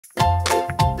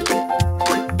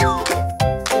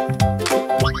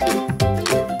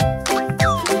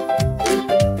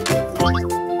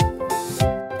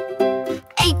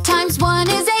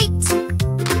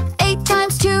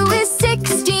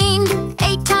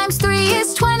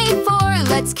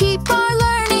Let's keep our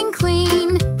learning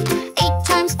clean. 8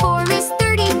 times 4 is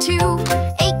 32.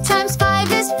 8 times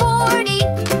 5 is 40.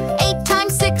 8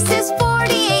 times 6 is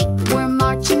 48. We're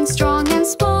marching strong and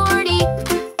sporty.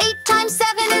 8 times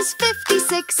 7 is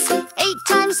 56. 8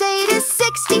 times 8 is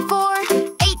 64.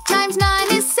 8 times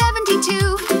 9 is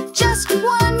 72. Just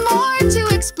one more to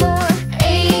explore.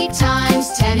 8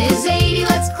 times 10 is 80.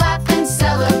 Let's clap and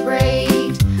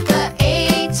celebrate. The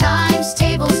 8 times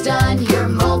table's done. You're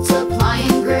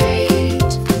multiplying great.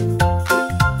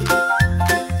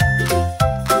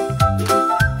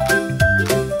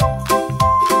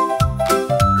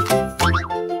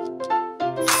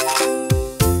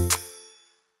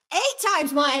 8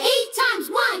 times 1. 8 times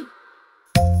 1.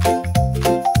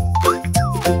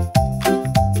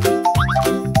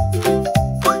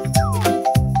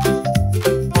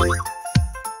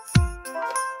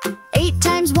 8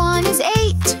 times 1 is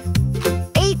 8.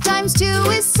 8 times 2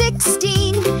 is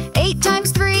 16. 8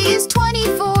 times 3 is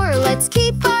 24. Let's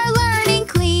keep our learning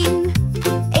clean.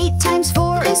 8 times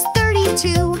 4 is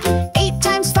 32. 8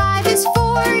 times 5 is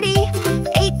 40.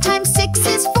 8 times 6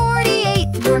 is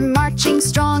 48. We're marching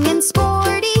strong and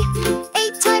sporty.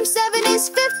 8 times 7 is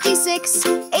 56.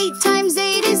 8 times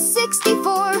 8 is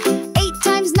 64. 8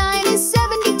 times 9 is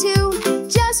 72.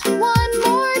 Just one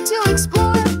more to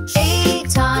explore. 8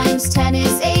 times 10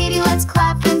 is 80. Let's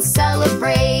clap and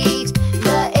celebrate.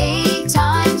 The 8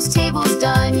 times table's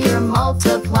done. You're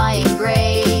multiplying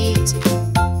great.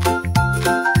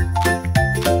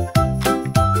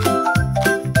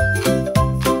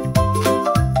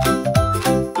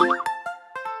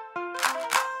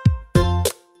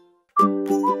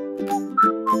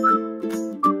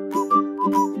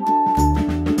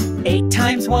 8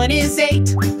 times 1 is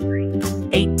 8.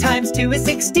 8 times 2 is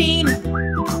 16.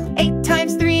 8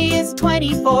 times 3 is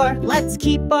 24. Let's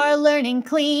keep our learning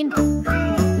clean.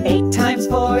 8 times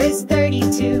 4 is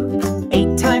 32.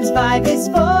 8 times 5 is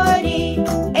 40.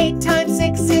 8 times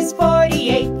 6 is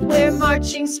 48. We're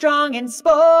marching strong and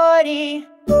sporty.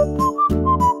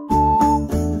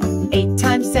 8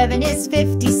 times 7 is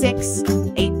 56.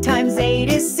 8 times 8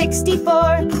 is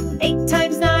 64. 8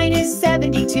 times 9 is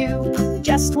 72.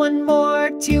 Just one more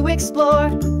to explore.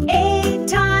 8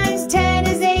 times 10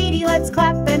 is 80. Let's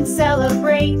clap and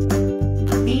celebrate.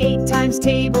 The 8 times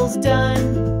table's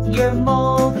done. You're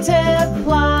more